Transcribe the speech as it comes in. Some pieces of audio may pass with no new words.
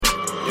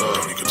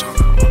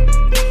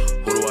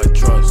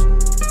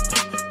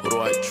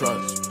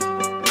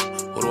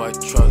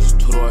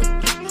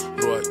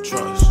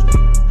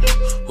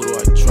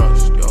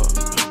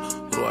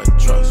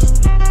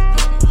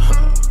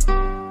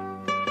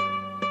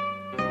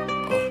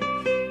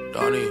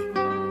money.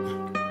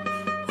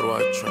 Who do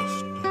I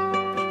trust?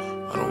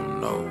 I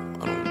don't know.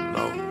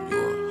 You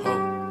a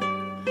hoe,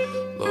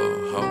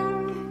 little hoe.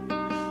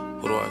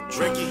 Who do I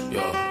trust?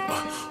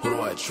 Who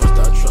do I trust?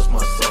 I trust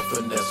myself,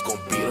 and that's gon'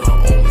 be the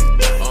only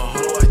thing. Who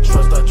do I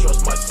trust? I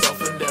trust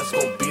myself, and that's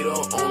gon' be the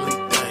only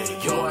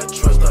thing. Yo, I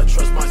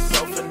trust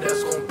myself, and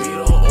that's gon' be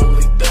the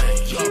only thing.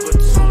 Keep a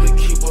toolie,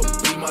 keep a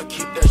beam, I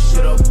keep that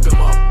shit up in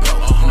my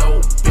belt. No,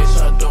 bitch,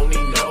 I don't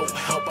need no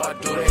help, I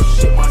do that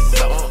shit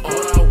myself.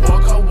 When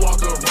I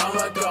walk around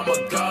like I'm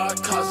a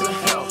god, causing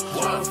hell.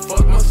 Why the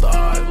fuck must I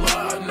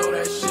lie? I know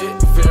that shit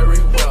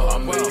very well.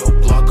 I'm in your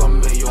block,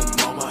 I'm in your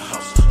mama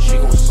house. She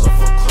gon'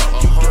 suffer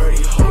clout. You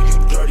dirty hoe, you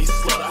dirty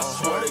slut. I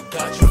swear to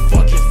God, you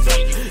fucking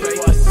fake.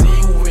 If I see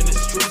you in the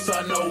streets,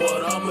 I know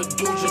what I'ma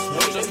do. Just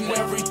wait. And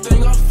everything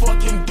I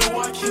fucking do,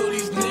 I kill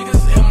these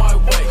niggas in my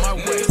way.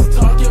 Niggas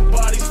talking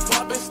bodies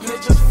flopping,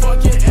 snitches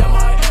fucking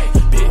MIA.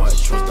 Bitch,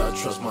 I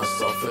trust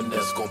myself, and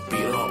that's gon' be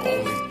the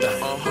only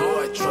thing.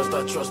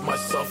 I trust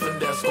myself,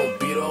 and that's gon'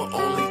 be the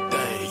only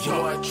thing.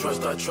 Yo, I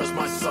trust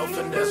myself,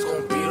 and that's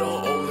gon' be the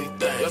only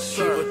thing. Yes,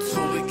 sir. Keep a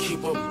toolie,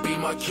 keep a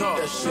beam, I keep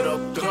that shit up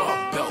in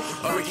my belt.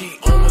 Ricky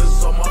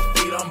Owens on my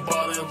feet, I'm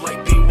ballin'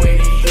 like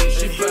D-Wade Heat.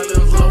 She fell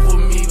in love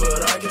with me,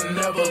 but I can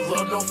never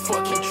love no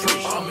fucking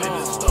tree. I'm in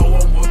the store,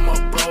 I'm with my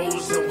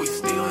bros, and we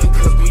stealin'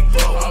 cause we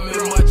broke. I'm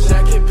in my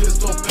jacket,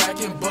 pistol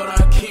packing, but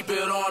I keep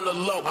it on the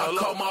low. I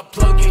call my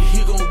plug and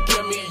he gon'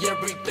 give me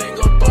everything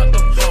about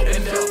the boat.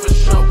 And that's for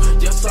sure,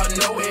 yes I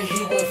know it,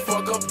 he won't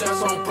fuck up,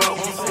 that's on bro.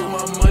 He take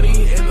my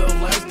money, and the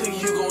last thing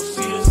you gon'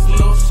 see this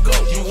little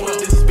scope. You want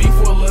this beef,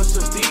 well let's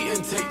just eat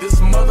and take this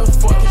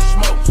motherfucking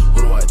smoke.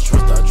 Who do I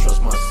trust? I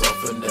trust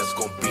myself, and that's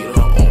gon' be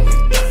the only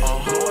thing.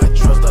 Who do I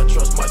trust? I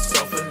trust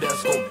myself, and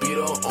that's gon' be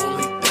the